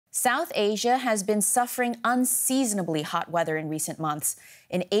South Asia has been suffering unseasonably hot weather in recent months.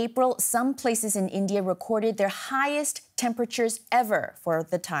 In April, some places in India recorded their highest temperatures ever for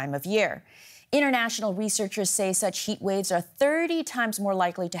the time of year. International researchers say such heat waves are 30 times more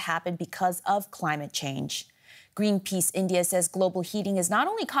likely to happen because of climate change. Greenpeace India says global heating is not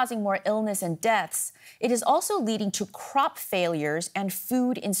only causing more illness and deaths, it is also leading to crop failures and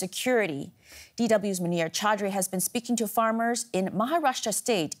food insecurity. DW's Manira Chaudhary has been speaking to farmers in Maharashtra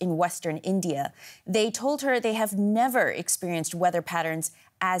state in western India. They told her they have never experienced weather patterns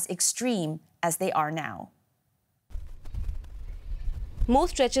as extreme as they are now.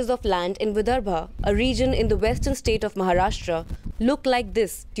 Most stretches of land in Vidarbha, a region in the western state of Maharashtra, look like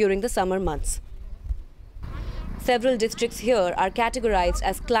this during the summer months. Several districts here are categorized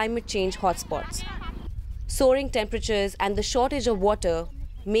as climate change hotspots. Soaring temperatures and the shortage of water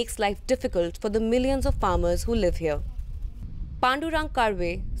makes life difficult for the millions of farmers who live here. Pandurang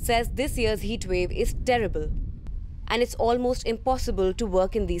Karve says this year's heat wave is terrible and it's almost impossible to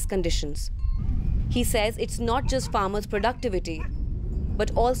work in these conditions. He says it's not just farmers' productivity, but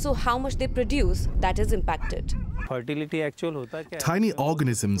also how much they produce that is impacted. Tiny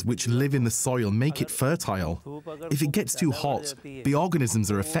organisms which live in the soil make it fertile. If it gets too hot, the organisms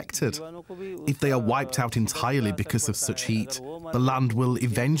are affected. If they are wiped out entirely because of such heat, the land will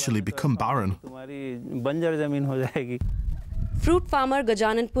eventually become barren. Fruit farmer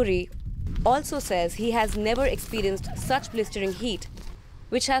Gajanan Puri also says he has never experienced such blistering heat,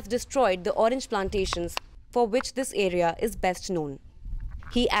 which has destroyed the orange plantations for which this area is best known.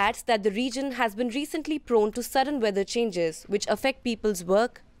 He adds that the region has been recently prone to sudden weather changes which affect people's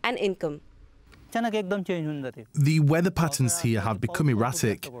work and income. The weather patterns here have become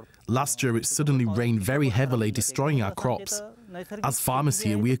erratic. Last year it suddenly rained very heavily, destroying our crops. As farmers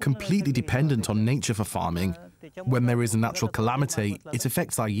here, we are completely dependent on nature for farming. When there is a natural calamity, it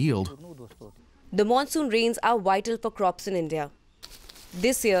affects our yield. The monsoon rains are vital for crops in India.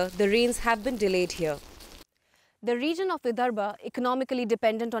 This year, the rains have been delayed here. The region of Vidarbha, economically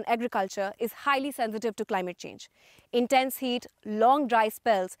dependent on agriculture, is highly sensitive to climate change. Intense heat, long dry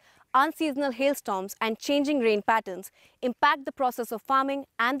spells, unseasonal hailstorms and changing rain patterns impact the process of farming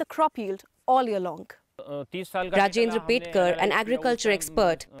and the crop yield all year long. Rajendra Petkar, an agriculture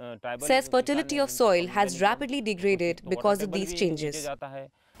expert, says fertility of soil has rapidly degraded because of these changes.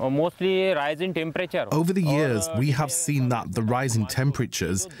 Mostly rise in temperature. Over the years, we have seen that the rise in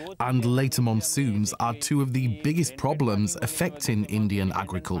temperatures and later monsoons are two of the biggest problems affecting Indian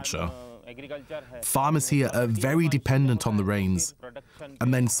agriculture. Farmers here are very dependent on the rains,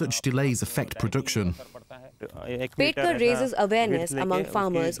 and then such delays affect production. Petkar raises awareness among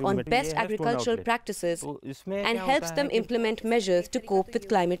farmers on best agricultural practices and helps them implement measures to cope with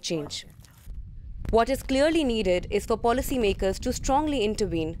climate change. What is clearly needed is for policymakers to strongly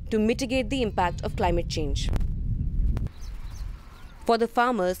intervene to mitigate the impact of climate change. For the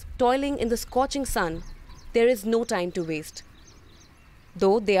farmers toiling in the scorching sun, there is no time to waste.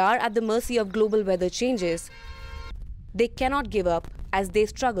 Though they are at the mercy of global weather changes, they cannot give up as they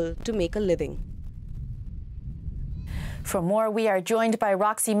struggle to make a living. For more, we are joined by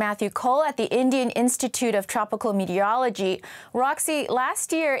Roxy Matthew Cole at the Indian Institute of Tropical Meteorology. Roxy,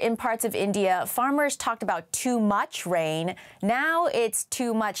 last year in parts of India, farmers talked about too much rain. Now it's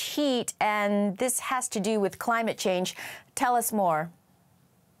too much heat, and this has to do with climate change. Tell us more.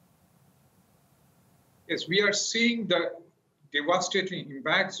 Yes, we are seeing the devastating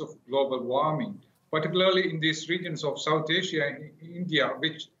impacts of global warming, particularly in these regions of South Asia and India,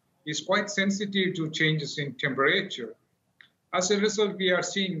 which is quite sensitive to changes in temperature. As a result, we are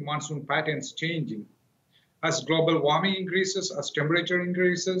seeing monsoon patterns changing. As global warming increases, as temperature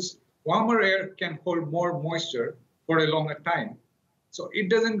increases, warmer air can hold more moisture for a longer time. So it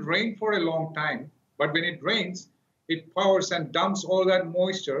doesn't rain for a long time, but when it rains, it powers and dumps all that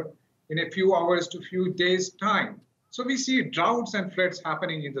moisture in a few hours to few days' time. So we see droughts and floods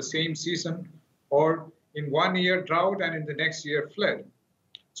happening in the same season, or in 1 year drought and in the next year flood.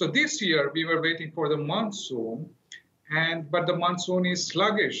 So this year we were waiting for the monsoon, but the monsoon is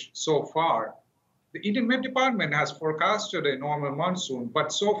sluggish so far. The Indian Met Department has forecasted a normal monsoon,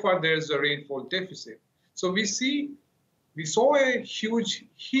 but so far there is a rainfall deficit. So we saw a huge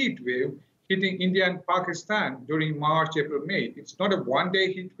heat wave hitting India and Pakistan during March, April, May. It's not a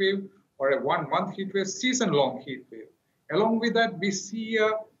one-day heat wave or a one-month heat wave, season-long heat wave. Along with that, we see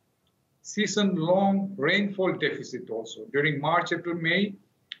a season-long rainfall deficit also. During March, April, May,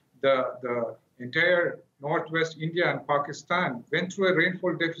 the entire Northwest India and Pakistan went through a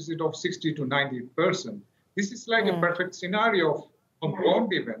rainfall deficit of 60 to 90%. This is like a perfect scenario of a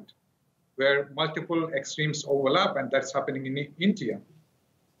prolonged event where multiple extremes overlap, and that's happening in India.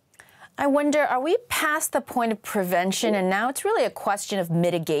 I wonder, are we past the point of prevention and now it's really a question of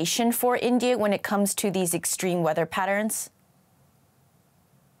mitigation for India when it comes to these extreme weather patterns?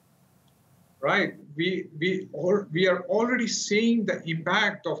 Right. We are already seeing the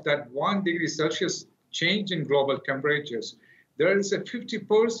impact of that 1 degree Celsius change in global temperatures. There is a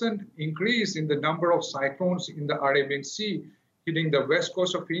 50% increase in the number of cyclones in the Arabian Sea, hitting the west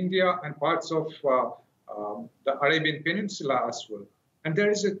coast of India and parts of the Arabian Peninsula as well. And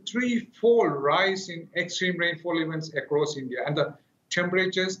there is a 3-fold rise in extreme rainfall events across India. And the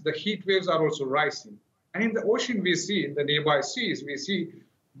temperatures, the heat waves are also rising. And in the ocean, we see, in the nearby seas, we see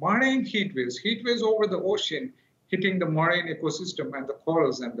marine heat waves over the ocean hitting the marine ecosystem and the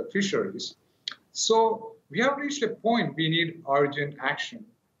corals and the fisheries. So we have reached a point we need urgent action.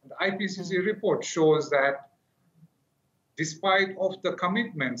 The IPCC report shows that despite of the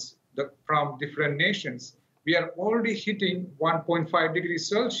commitments from different nations, we are already hitting 1.5 degrees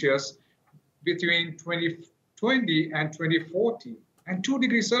Celsius between 2020 and 2040, and 2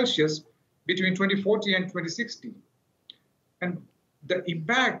 degrees Celsius between 2040 and 2060. And the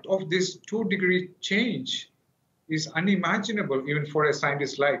impact of this 2-degree change is unimaginable even for a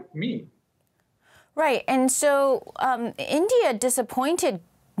scientist like me. Right. And so India disappointed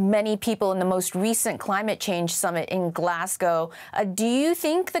many people in the most recent climate change summit in Glasgow. Do you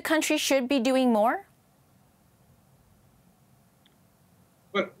think the country should be doing more?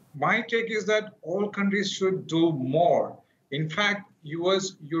 Well, my take is that all countries should do more. In fact,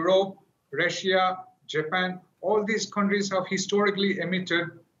 US, Europe, Russia, Japan, all these countries have historically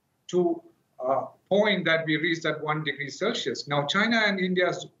emitted to a point that we reached at 1 degree Celsius. Now, China and India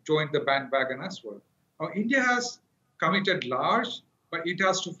has joined the bandwagon as well. Now, India has committed large, but it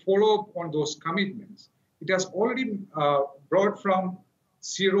has to follow up on those commitments. It has already brought from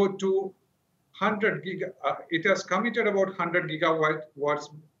 0 to 100 it has committed about 100 gigawatts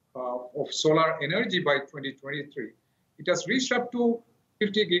of solar energy by 2023. It has reached up to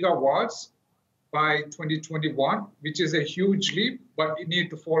 50 gigawatts by 2021, which is a huge leap, but it needs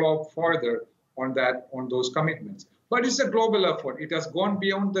to follow up further on those commitments. But it's a global effort. It has gone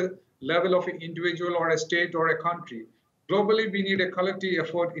beyond the level of an individual or a state or a country. Globally, we need a collective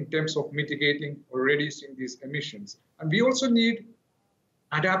effort in terms of mitigating or reducing these emissions. And we also need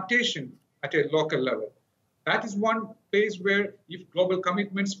adaptation at a local level. That is one place where if global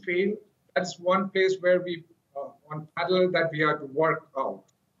commitments fail, that's one place where one paddle that we have to work out.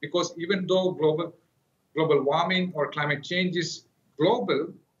 Because even though global warming or climate change is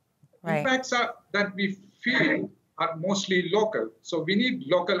global, right, impacts that we feel are mostly local. So we need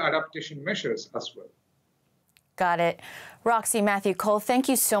local adaptation measures as well. Got it. Roxy Matthew Cole, thank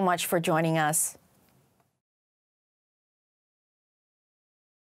you so much for joining us.